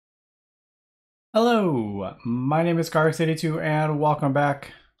Hello, my name is Garx82 and welcome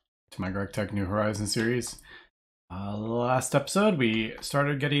back to my Gregtech New Horizons series. Last episode we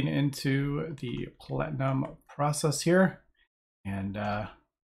started getting into the platinum process here, and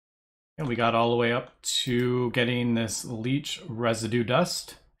we got all the way up to getting this leech residue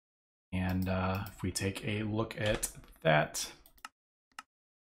dust. And if we take a look at that,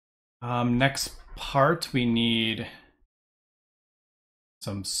 next part we need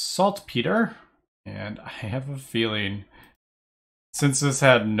some saltpeter. And I have a feeling, since this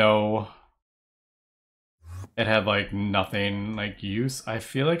had it had like nothing like use, I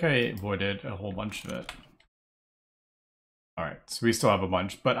feel like I avoided a whole bunch of it. Alright, so we still have a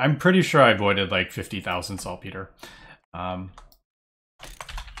bunch, but I'm pretty sure I avoided like 50,000 saltpeter.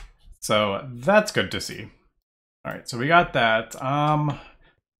 So that's good to see. Alright, so we got that. I'm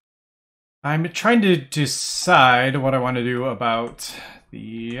trying to decide what I want to do about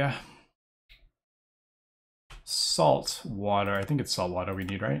the salt water. I think it's salt water we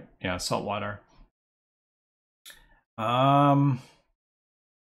need, right? Yeah, salt water. Like,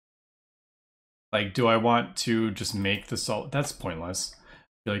 do I want to just make the salt? That's pointless. I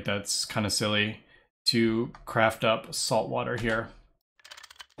feel like that's kind of silly to craft up salt water here.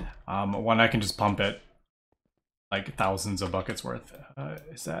 When I can just pump it like thousands of buckets worth.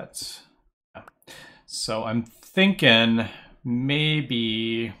 Is that? Yeah. So I'm thinking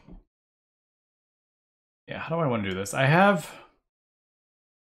maybe. Yeah, how do I want to do this? I have.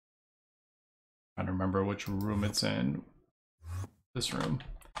 I don't remember which room it's in. This room.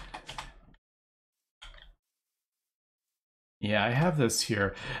 Yeah, I have this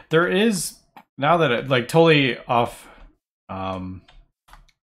here. There is, now that it, like, totally off, totally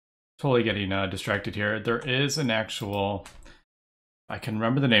getting distracted here. There is an actual, I can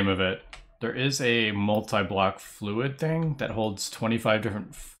remember the name of it. There is a multi-block fluid thing that holds 25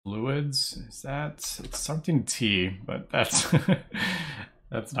 different fluids. Is that, it's something T, but that's,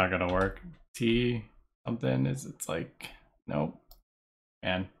 that's not gonna work. T something is, it's like, nope,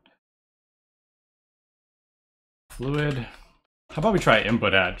 man. Fluid. How about we try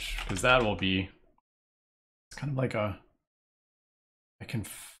input etch? Because that will be, it's kind of like a, I can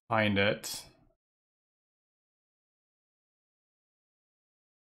find it.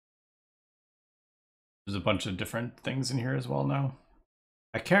 There's a bunch of different things in here as well now.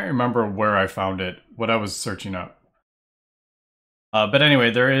 I can't remember where I found it, what I was searching up. But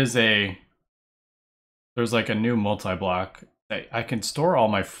anyway, there's like a new multi-block that I can store all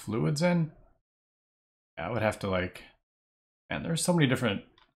my fluids in. Yeah, I would have to like, man, there's so many different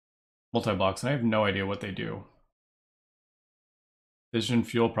multi-blocks and I have no idea what they do. Fission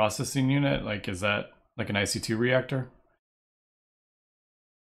fuel processing unit, like, is that like an IC2 reactor?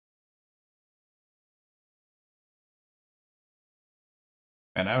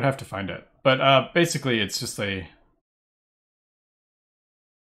 And I would have to find it. But basically it's just a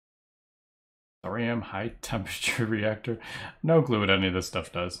thorium high temperature reactor. No clue what any of this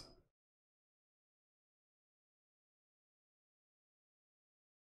stuff does.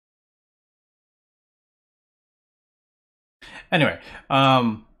 Anyway,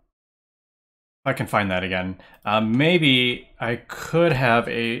 I can find that again. Maybe I could have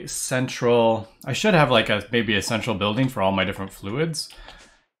a central, I should have like maybe a central building for all my different fluids.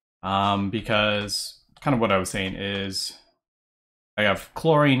 Because kind of what I was saying is I have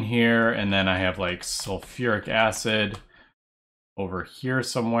chlorine here, and then I have like sulfuric acid over here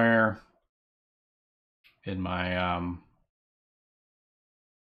somewhere in my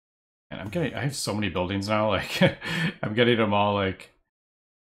and I have so many buildings now, like I'm getting them all like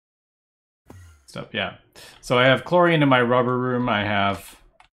stuff. Yeah, so I have chlorine in my rubber room, I have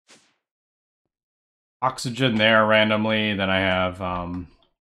oxygen there randomly, then I have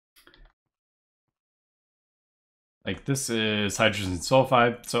like this is hydrogen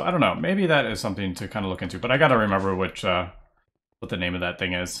sulfide. So I don't know, maybe that is something to kind of look into, but I gotta remember which what the name of that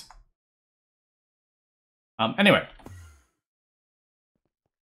thing is. Anyway,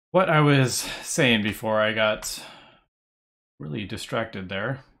 what I was saying before I got really distracted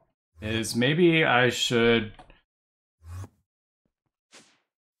there is maybe I should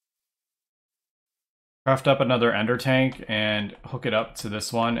craft up another ender tank and hook it up to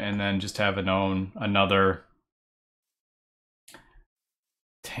this one, and then just have another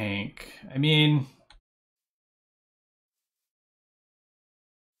tank. I mean,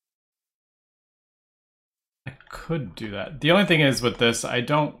 I could do that. The only thing is with this, I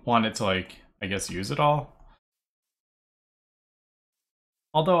don't want it to, like, I guess use it all.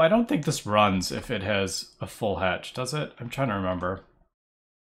 Although I don't think this runs if it has a full hatch, does it? I'm trying to remember.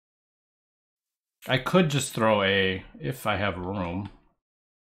 I could just throw if I have room.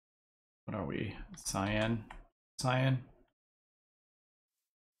 What are we? Cyan? Cyan?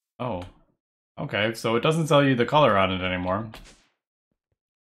 Oh, okay. So it doesn't tell you the color on it anymore.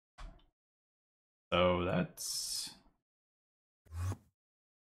 So that's... I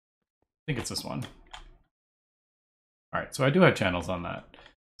think it's this one. Alright, so I do have channels on that.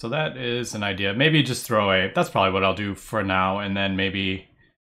 So that is an idea. Maybe just throw a... That's probably what I'll do for now, and then maybe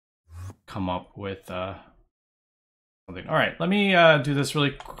come up with something. Alright, let me do this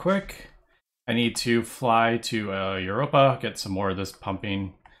really quick. I need to fly to Europa, get some more of this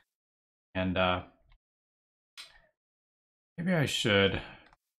pumping, and maybe I should...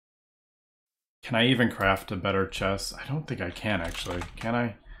 Can I even craft a better chest? I don't think I can, actually. Can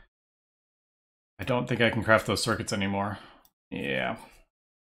I? I don't think I can craft those circuits anymore. Yeah.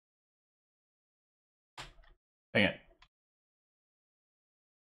 Dang it.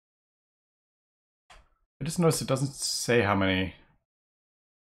 I just noticed it doesn't say how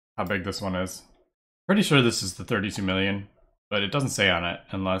big this one is. Pretty sure this is the 32 million, but it doesn't say on it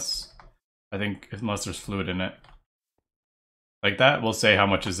unless there's fluid in it. Like that will say how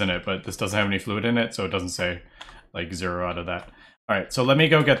much is in it, but this doesn't have any fluid in it, so it doesn't say like 0 out of that. Alright, so let me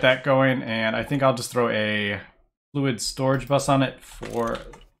go get that going, and I think I'll just throw a fluid storage bus on it for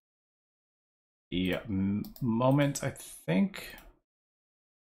the moment, I think.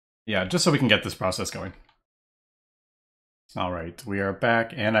 Yeah, just so we can get this process going. Alright, we are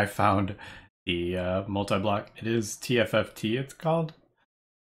back, and I found the multi-block. It is TFFT, it's called.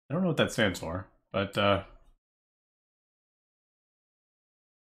 I don't know what that stands for, but I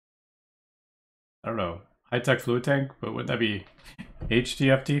don't know. High-tech fluid tank, but would that be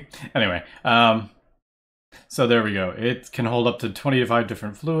HTFT? Anyway, so there we go. It can hold up to 25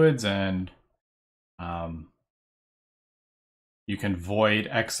 different fluids, and you can void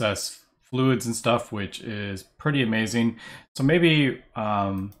excess fluids and stuff, which is pretty amazing. So maybe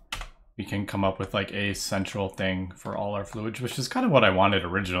we can come up with like a central thing for all our fluids, which is kind of what I wanted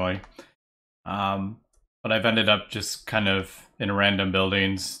originally. But I've ended up just kind of in random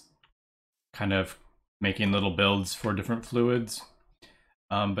buildings, kind of making little builds for different fluids.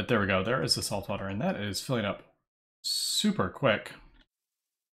 But there we go. There is the salt water, and that is filling up super quick.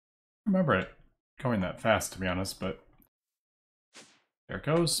 I remember it going that fast, to be honest, but there it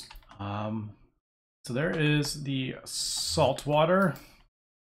goes. So there is the salt water.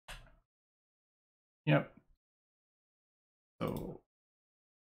 Yep. So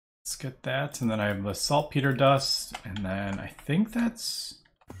let's get that, and then I have the saltpeter dust, and then I think was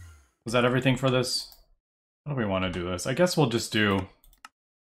that everything for this? How do we want to do this? I guess we'll just do...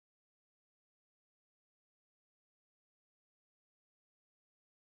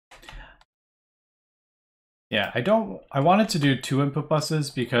 Yeah, I wanted to do 2 input buses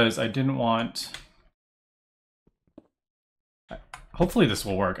because I didn't want... Hopefully this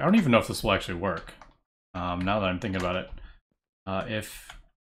will work. I don't even know if this will actually work, now that I'm thinking about it. If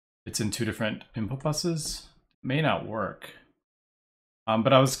it's in 2 different input buses, it may not work.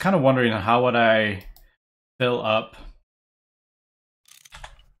 But I was kind of wondering, how would I fill up...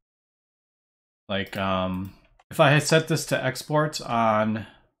 Like, if I had set this to export on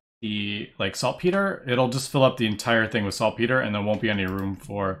the saltpeter, it'll just fill up the entire thing with saltpeter, and there won't be any room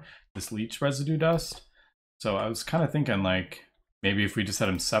for this leach residue dust. So I was kind of thinking, like, maybe if we just had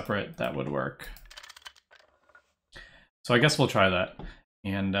them separate, that would work. So I guess we'll try that.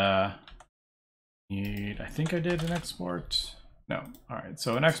 And I think I did an export. No. All right.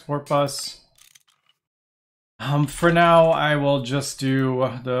 So an export bus. For now, I will just do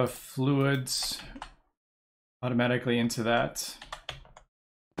the fluids automatically into that.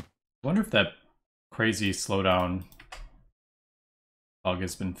 I wonder if that crazy slowdown bug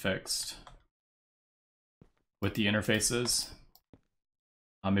has been fixed with the interfaces.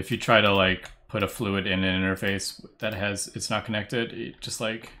 If you try to like put a fluid in an interface that it's not connected, it just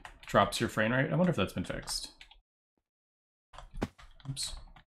like drops your frame rate. I wonder if that's been fixed. Oops.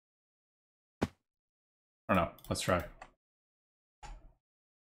 I don't know. Let's try.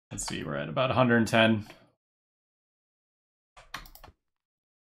 Let's see. We're at about 110.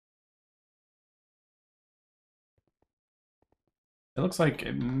 It looks like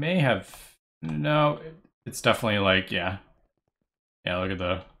it may have... No, it's definitely like, yeah. Yeah, look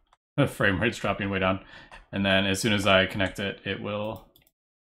at the frame rate's dropping way down. And then as soon as I connect it, it will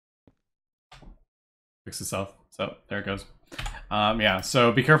fix itself. So there it goes. Yeah,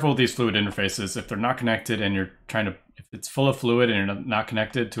 so be careful with these fluid interfaces. If they're not connected and you're trying to... If it's full of fluid and you're not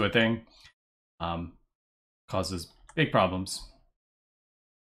connected to a thing, causes big problems.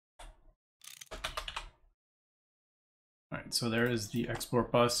 All right, so there is the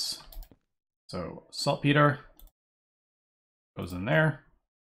export bus. So saltpeter goes in there.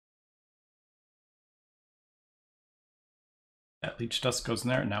 That leech dust goes in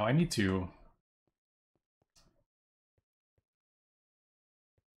there. Now I need to...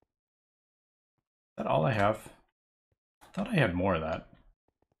 Is that all I have? I thought I had more of that.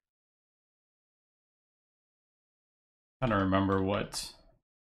 I'm trying to remember what...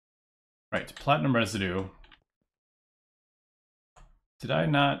 Right, platinum residue. Did I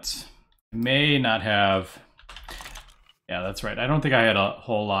not... May not have... Yeah, that's right. I don't think I had a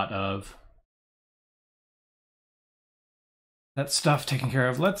whole lot of that stuff taken care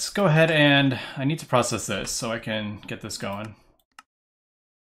of. Let's go ahead and... I need to process this so I can get this going.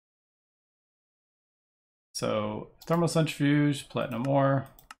 So, thermocentrifuge, platinum ore.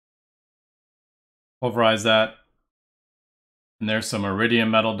 Pulverize that. And there's some iridium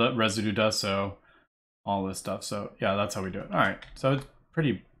metal residue dust, so all this stuff. So yeah, that's how we do it. All right, so it's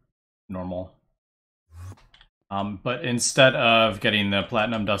pretty normal. But instead of getting the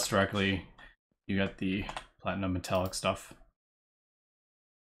platinum dust directly, you get the platinum metallic stuff.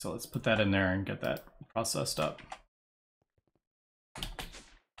 So let's put that in there and get that processed up.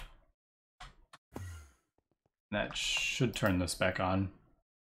 That should turn this back on.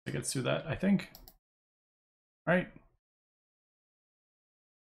 It gets through that, I think. Right?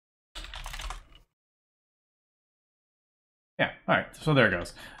 Yeah, all right, so there it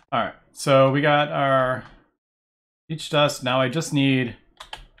goes. All right, so we got our leech dust. Now I just need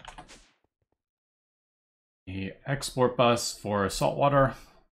the export bus for salt water.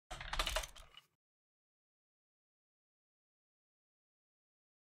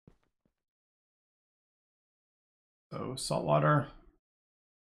 So salt water.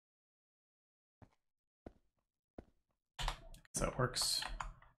 So that works.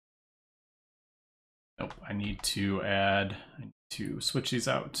 Nope, I need to switch these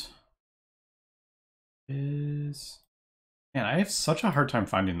out. Man, I have such a hard time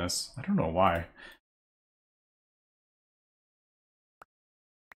finding this. I don't know why.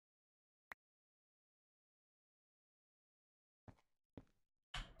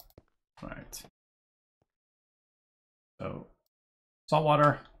 All right. So salt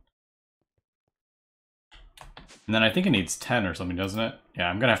water. And then I think it needs 10 or something, doesn't it? Yeah,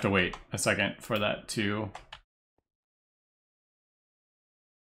 I'm gonna have to wait a second for that to...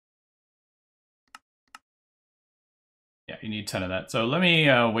 Yeah, you need 10 of that. So let me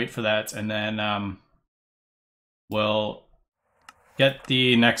wait for that, and then we'll get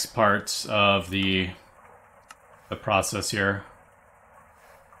the next parts of the process here.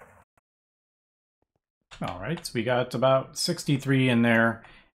 All right, so we got about 63 in there,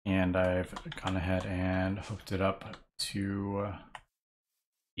 and I've gone ahead and hooked it up to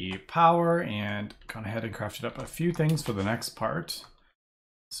the power and gone ahead and crafted up a few things for the next part.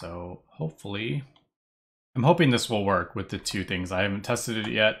 So hopefully, I'm hoping this will work with the two things. I haven't tested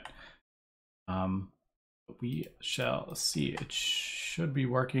it yet. But we shall see. It should be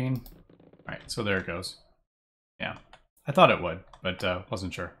working. All right, so there it goes. Yeah, I thought it would, but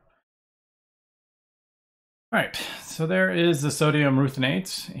wasn't sure. All right, so there is the sodium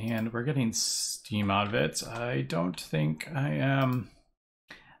ruthenate, and we're getting steam out of it. I don't think I am...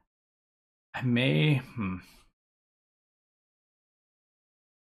 I may...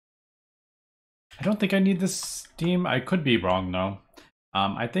 I don't think I need this steam. I could be wrong, though.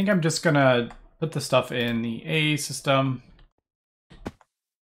 I think I'm just gonna put the stuff in the A system.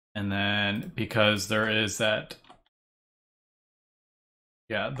 And then, because there is that...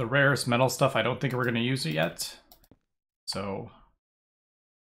 Yeah, the rarest metal stuff, I don't think we're going to use it yet. So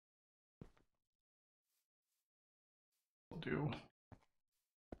we'll do...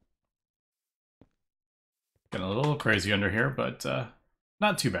 Getting a little crazy under here, but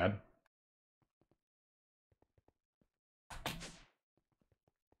not too bad.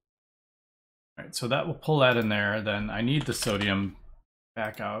 Alright, so that will pull that in there. Then I need the sodium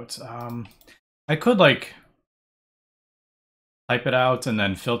back out. I could, like... type it out and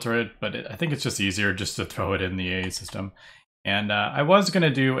then filter it, but I think it's just easier just to throw it in the A system. And I was going to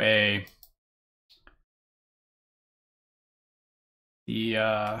do I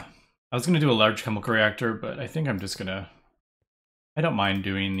was going to do a large chemical reactor, but I think I'm just going to... I don't mind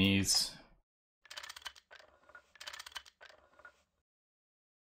doing these.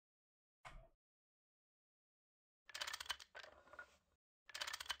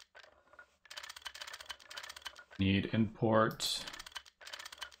 Need import.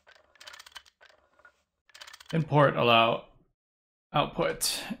 Import allow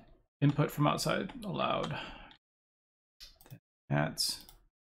output. Input from outside allowed. That's...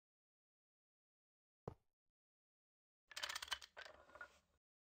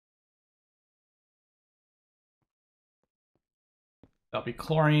 That'll be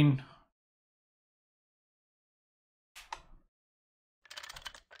chlorine.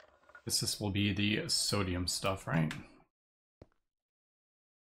 This will be the sodium stuff, right?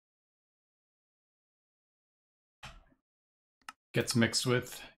 Gets mixed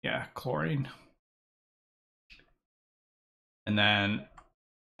with, yeah, chlorine. And then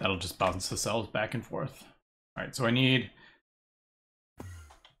that'll just bounce the cells back and forth. All right, so I need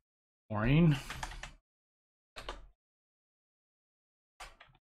chlorine.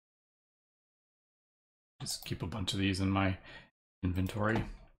 Just keep a bunch of these in my inventory.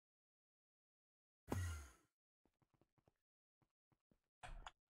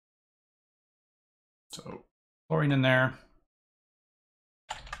 So chlorine in there.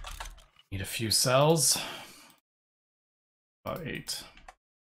 Need a few cells. About 8.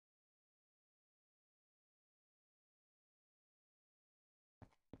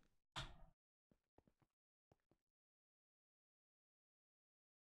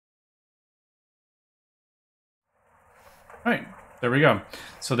 All right, there we go.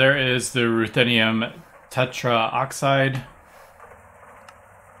 So there is the ruthenium tetraoxide.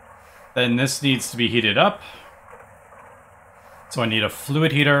 Then this needs to be heated up. So I need a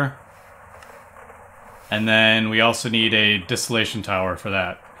fluid heater. And then we also need a distillation tower for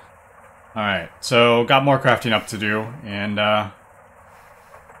that. All right, so got more crafting up to do. And I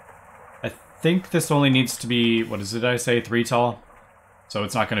think this only needs to be, what did I say, 3 tall? So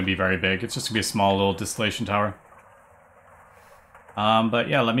it's not going to be very big. It's just going to be a small little distillation tower. But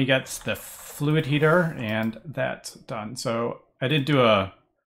yeah, let me get the fluid heater and that done. So I didn't do a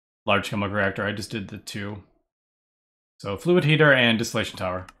large chemical reactor. I just did the 2. So fluid heater and distillation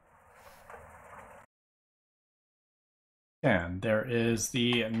tower. And there is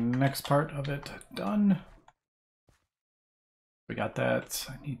the next part of it done. We got that.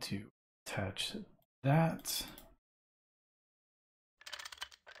 I need to attach that.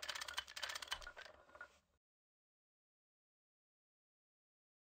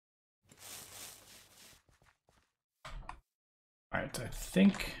 All right, I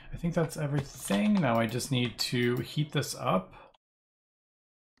think that's everything. Now I just need to heat this up.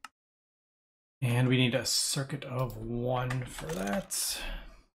 And we need a circuit of 1 for that.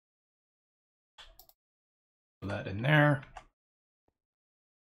 Put that in there.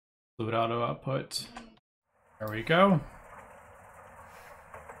 Fluid auto output. There we go.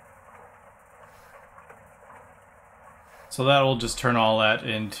 So that will just turn all that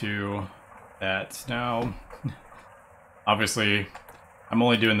into that. Now, obviously, I'm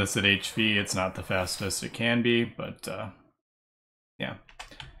only doing this at HV. It's not the fastest it can be, but yeah.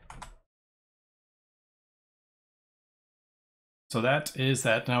 So that is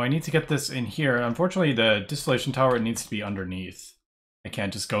that. Now I need to get this in here. Unfortunately, the distillation tower needs to be underneath. I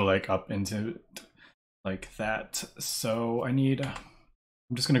can't just go like up into it like that. So I'm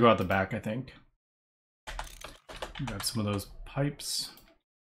just gonna go out the back, I think. Grab some of those pipes.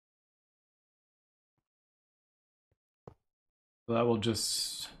 So that will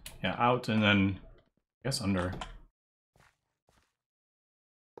just, yeah, out and then I guess under.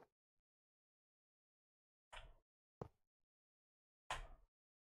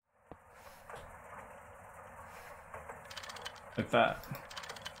 Like that.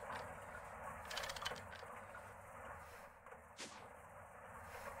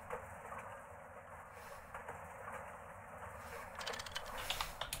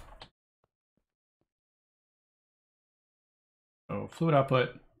 So fluid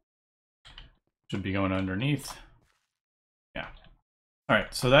output should be going underneath. Yeah. All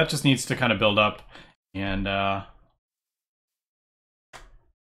right, so that just needs to kind of build up, and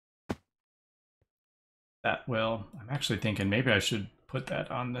that will, I'm actually thinking maybe I should put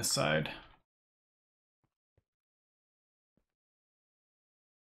that on this side.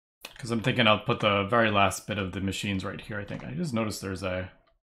 Because I'm thinking I'll put the very last bit of the machines right here, I think. I just noticed there's a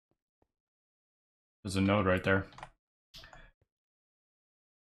node right there.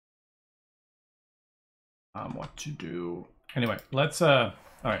 What to do? Anyway, let's, all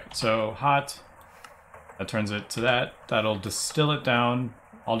right, so hot, that turns it to that. That'll distill it down.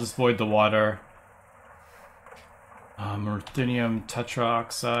 I'll just void the water. Ruthenium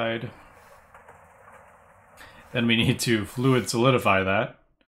tetraoxide. Then we need to fluid solidify that.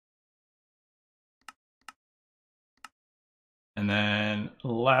 And then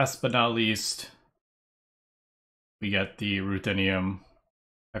last but not least, we get the ruthenium.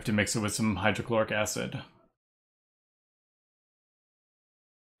 I have to mix it with some hydrochloric acid.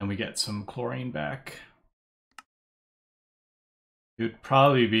 And we get some chlorine back. It would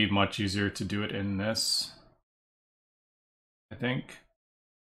probably be much easier to do it in this, I think.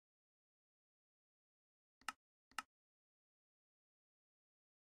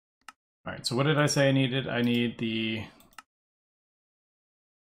 All right, so what did I say I needed? I need the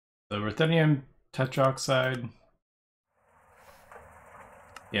The ruthenium tetroxide,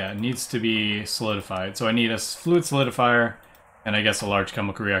 yeah, it needs to be solidified. So I need a fluid solidifier and I guess a large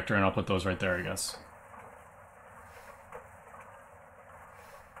chemical reactor, and I'll put those right there, I guess.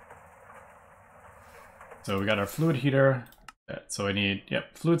 So we got our fluid heater. So I need,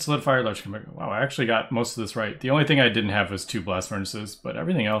 yep, fluid solidifier, large chemical. Wow, I actually got most of this right. The only thing I didn't have was 2 blast furnaces, but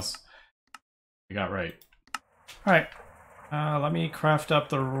everything else I got right. All right, let me craft up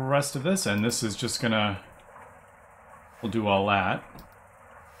the rest of this, and this is just gonna, we'll do all that.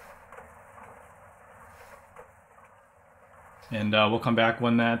 And we'll come back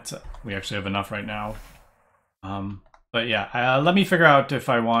when that, we actually have enough right now. But yeah, let me figure out if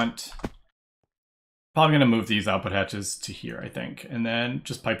I want, probably gonna move these output hatches to here, I think, and then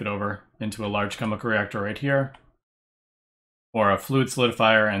just pipe it over into a large chemical reactor right here. Or a fluid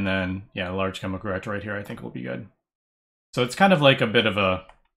solidifier, and then, yeah, a large chemical reactor right here, I think will be good. So it's kind of like a bit of a,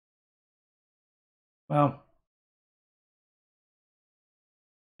 well,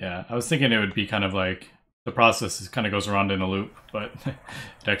 yeah, I was thinking it would be kind of like, the process kind of goes around in a loop, but it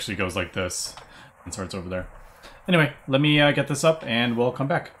actually goes like this and starts over there. Anyway, let me get this up and we'll come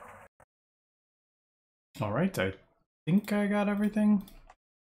back. All right, I think I got everything.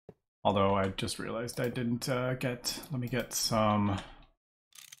 Although I just realized I didn't get, let me get some,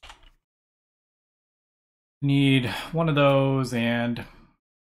 need one of those, and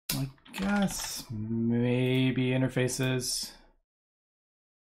I guess maybe interfaces.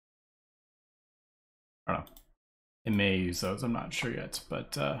 I don't know. It may use those, I'm not sure yet,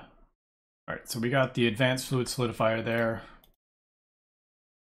 but all right, so we got the advanced fluid solidifier there.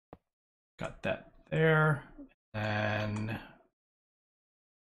 Got that there, and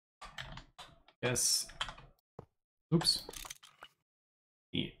yes, oops.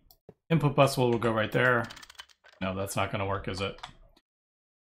 The input bus will go right there. No, that's not gonna work, is it?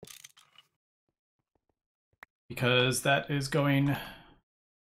 Because that is going,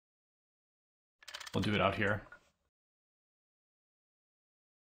 we'll do it out here.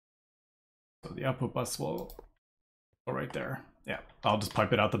 So the output bus will go right there. Yeah, I'll just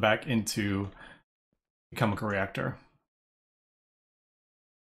pipe it out the back into the chemical reactor.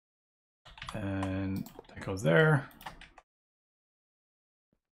 And that goes there.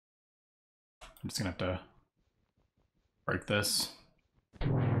 I'm just gonna have to break this.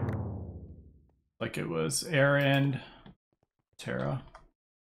 Like it was air and Terra.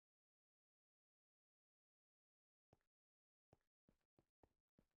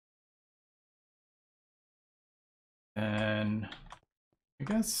 And I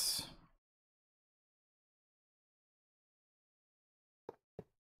guess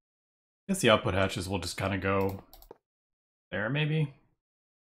the output hatches will just kind of go there, maybe.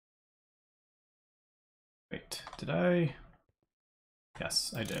 Wait, did I?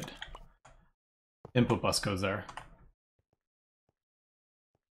 Yes, I did. Input bus goes there.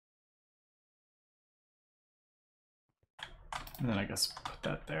 And then I guess put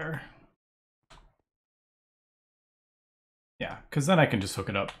that there. Yeah, because then I can just hook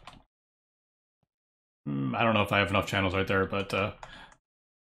it up. I don't know if I have enough channels right there, but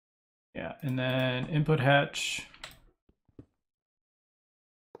yeah, and then input hatch.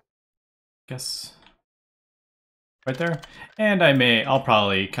 Guess right there. And I'll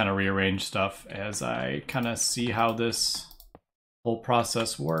probably kind of rearrange stuff as I kind of see how this whole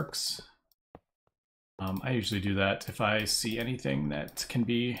process works. I usually do that if I see anything that can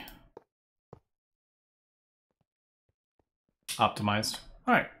be optimized.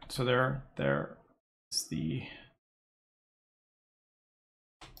 All right, so there is the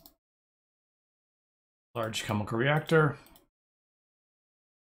large chemical reactor.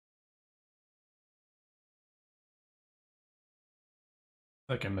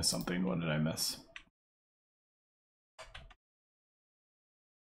 I think I missed something. What did I miss?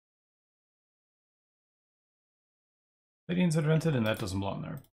 Platings invented, and that doesn't belong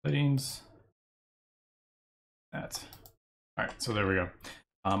there. Platings. That. All right, so there we go.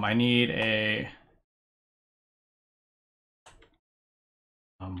 I need a.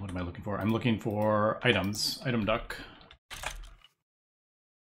 What am I looking for? I'm looking for items. Item duck.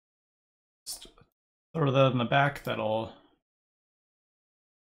 Just throw that in the back. That'll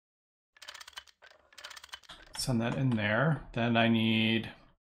send that in there. Then I need.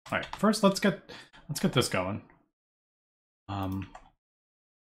 All right. First, let's get this going.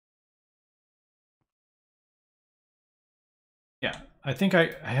 Yeah, I think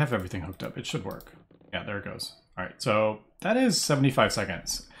I have everything hooked up. It should work. Yeah, there it goes. All right, so that is 75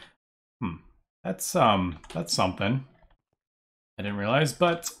 seconds. That's something I didn't realize,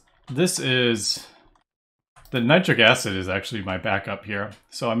 but this is the nitric acid is actually my backup here,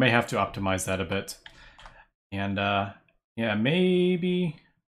 so I may have to optimize that a bit. And yeah, maybe...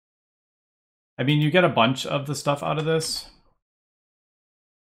 I mean, you get a bunch of the stuff out of this.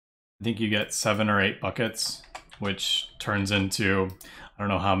 I think you get 7 or 8 buckets, which turns into, I don't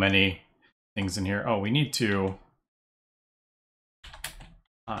know how many things in here. Oh, we need to...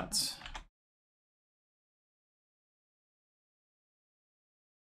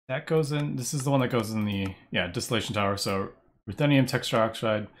 That goes in, this is the one that goes in the, yeah, distillation tower. So ruthenium texture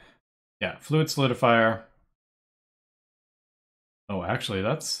oxide, yeah, fluid solidifier. Oh, actually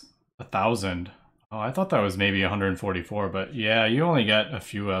that's 1,000. Oh, I thought that was maybe 144, but yeah, you only get a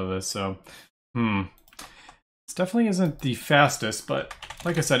few out of this, so, This definitely isn't the fastest, but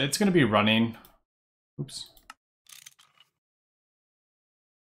like I said, it's gonna be running, oops,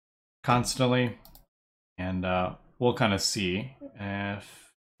 constantly, and we'll kind of see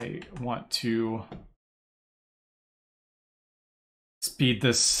if they want to speed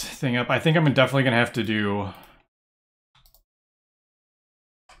this thing up. I think I'm definitely gonna have to do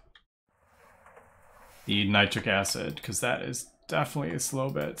the nitric acid, because that is definitely a slow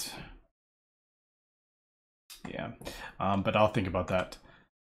bit. Yeah, but I'll think about that.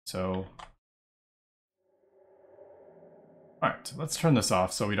 So, all right, let's turn this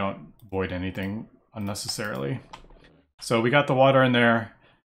off so we don't void anything unnecessarily. So we got the water in there,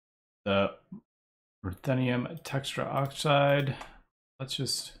 the ruthenium texture oxide. Let's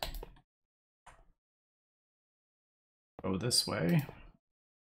just go this way.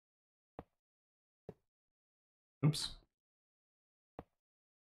 Oops.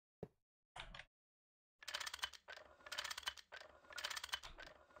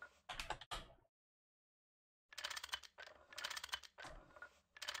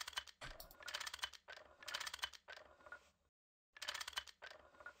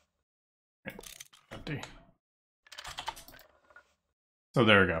 Empty. So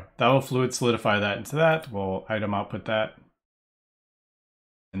there we go. That will fluid solidify that into that. We'll item output that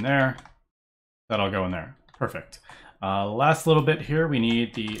in there. That'll go in there. Perfect. Last little bit here, we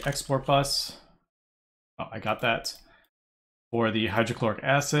need the export bus. Oh, I got that. For the hydrochloric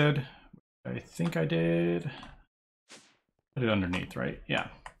acid, I think I did put it underneath, right? Yeah.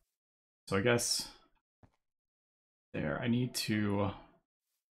 So I guess there, I need to,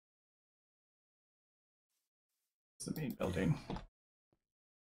 it's the main building.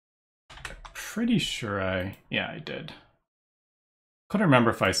 I'm pretty sure yeah, I did. Couldn't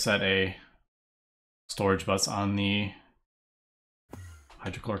remember if I set a storage bus on the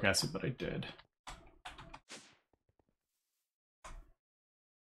hydrochloric acid, but I did.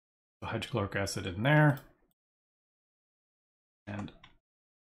 The hydrochloric acid in there. And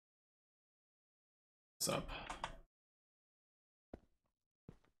this up.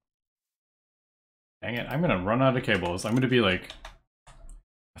 Dang it, I'm gonna run out of cables. I'm gonna be like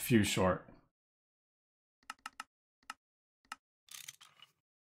a few short.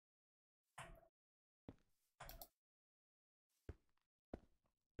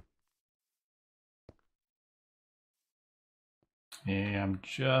 Yeah, I'm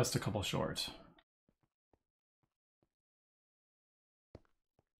just a couple short. I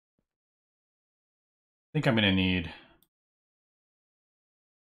think I'm gonna need,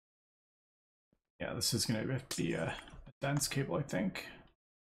 yeah, this is gonna be a dense cable, I think.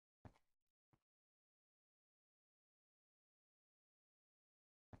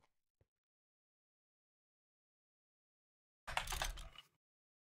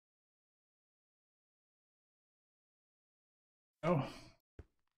 Oh,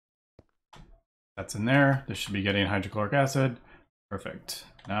 that's in there. This should be getting hydrochloric acid. Perfect.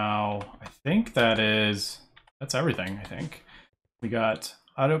 Now, I think that's everything, I think. We got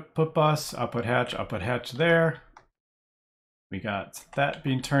output bus, output hatch there. We got that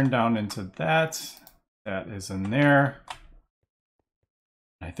being turned down into that. That is in there.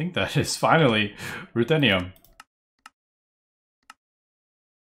 I think that is finally ruthenium.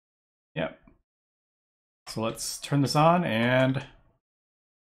 Yep. So let's turn this on and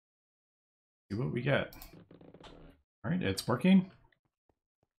see what we get. All right, it's working.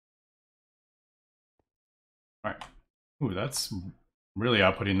 All right. Ooh, that's really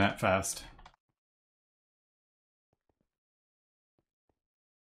outputting that fast.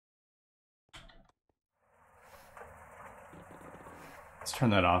 Let's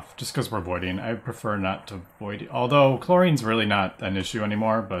turn that off, just because we're voiding. I prefer not to void, although chlorine's really not an issue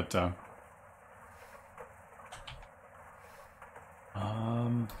anymore, but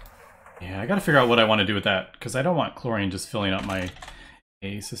yeah, I gotta figure out what I want to do with that, because I don't want chlorine just filling up my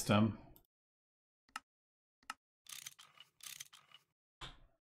A system.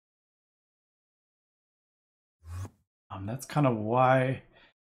 That's kind of why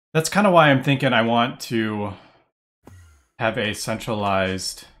I'm thinking I want to have a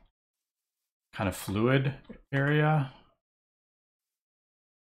centralized kind of fluid area.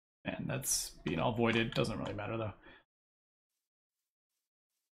 And that's being all voided. Doesn't really matter though.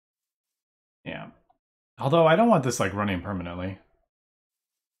 Yeah. Although I don't want this like running permanently.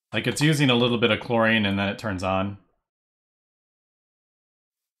 Like it's using a little bit of chlorine and then it turns on.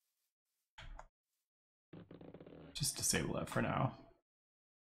 Just disable that for now.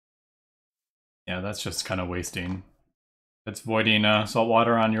 Yeah, that's just kind of wasting. It's voiding salt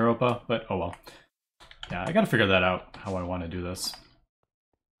water on Europa, but oh well. Yeah, I gotta figure that out, how I want to do this.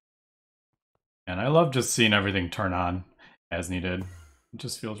 And I love just seeing everything turn on as needed. It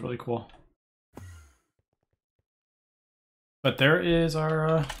just feels really cool. But there is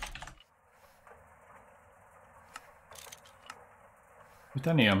our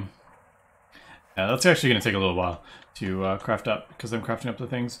Ruthenium. Yeah, that's actually going to take a little while to craft up, because I'm crafting up the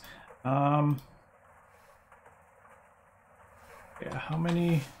things. Yeah, how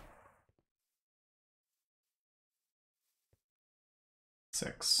many?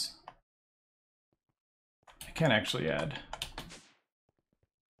 6. I can't actually add.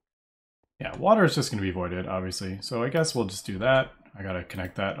 Yeah, water is just going to be voided, obviously. So I guess we'll just do that. I got to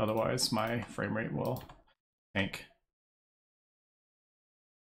connect that, otherwise my frame rate will tank.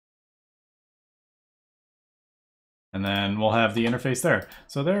 And then we'll have the interface there.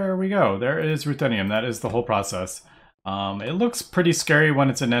 So there we go. There is Ruthenium. That is the whole process. It looks pretty scary when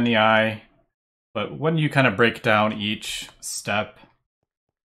it's in NEI, but when you kind of break down each step,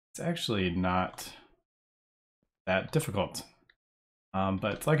 it's actually not that difficult.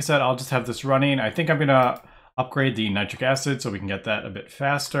 But like I said, I'll just have this running. I think I'm going to upgrade the nitric acid so we can get that a bit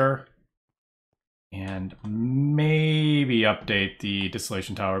faster. And maybe update the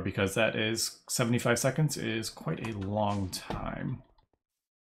distillation tower, because that is 75 seconds is quite a long time.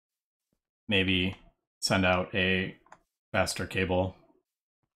 Maybe send out a faster cable.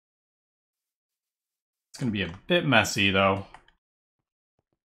 It's going to be a bit messy though.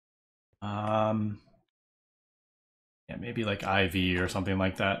 Yeah, maybe like IV or something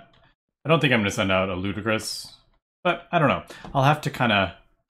like that. I don't think I'm going to send out a ludicrous, but I don't know. I'll have to kind of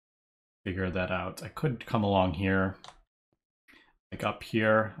figure that out. I could come along here, like up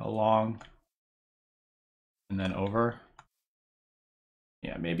here, along, and then over.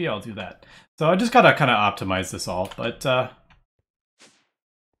 Yeah, maybe I'll do that. So I just gotta kind of optimize this all, but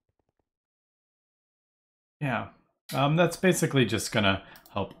yeah, that's basically just gonna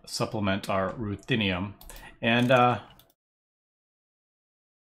help supplement our ruthenium. And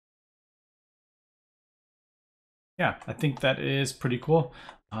yeah, I think that is pretty cool.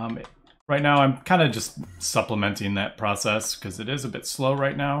 Right now, I'm kind of just supplementing that process because it is a bit slow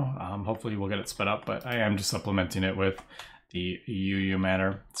right now. Hopefully we'll get it sped up, but I am just supplementing it with the UU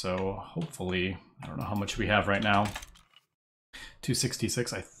matter. So hopefully, I don't know how much we have right now.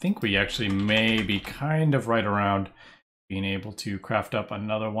 266. I think we actually may be kind of right around being able to craft up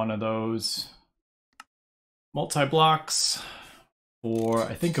another one of those multi-blocks for,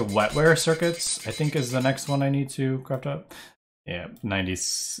 I think, a wetware circuits, I think is the next one I need to craft up. Yeah,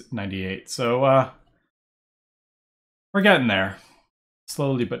 98. So we're getting there,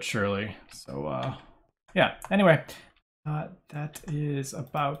 slowly but surely. So yeah, anyway, that is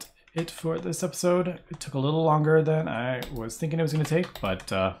about it for this episode. It took a little longer than I was thinking it was going to take,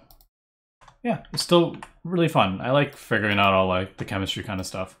 but yeah, it's still really fun. I like figuring out all like the chemistry kind of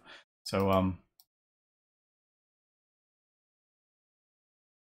stuff. So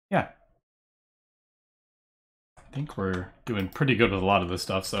yeah, I think we're doing pretty good with a lot of this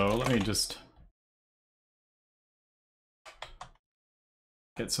stuff, so let me just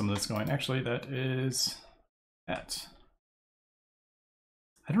get some of this going. Actually, that is that.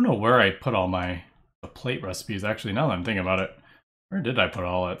 I don't know where I put all my plate recipes, actually, now that I'm thinking about it. Where did I put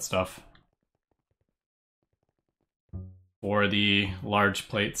all that stuff? For the large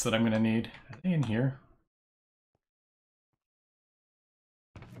plates that I'm going to need. Are they in here?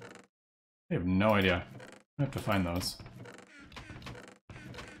 I have no idea. I have to find those.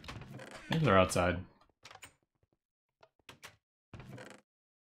 Maybe they're outside.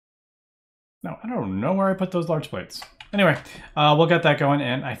 No, I don't know where I put those large plates. Anyway, we'll get that going,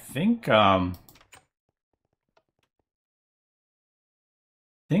 and I think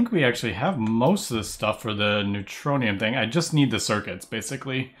we actually have most of the stuff for the neutronium thing. I just need the circuits,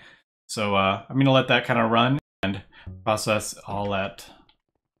 basically. So I'm going to let that kind of run and process all that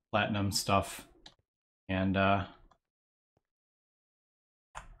platinum stuff. And yeah,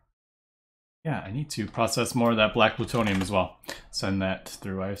 I need to process more of that black plutonium as well. Send that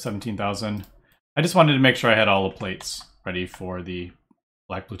through. I have 17,000. I just wanted to make sure I had all the plates ready for the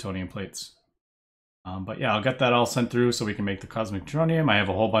black plutonium plates. But yeah, I'll get that all sent through so we can make the cosmic neutronium. I have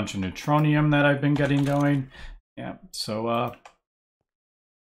a whole bunch of neutronium that I've been getting going. Yeah, so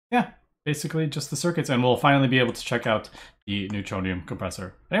yeah, basically just the circuits, and we'll finally be able to check out the neutronium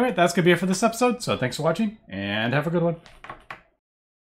compressor. Anyway, that's gonna be it for this episode, so thanks for watching, and have a good one.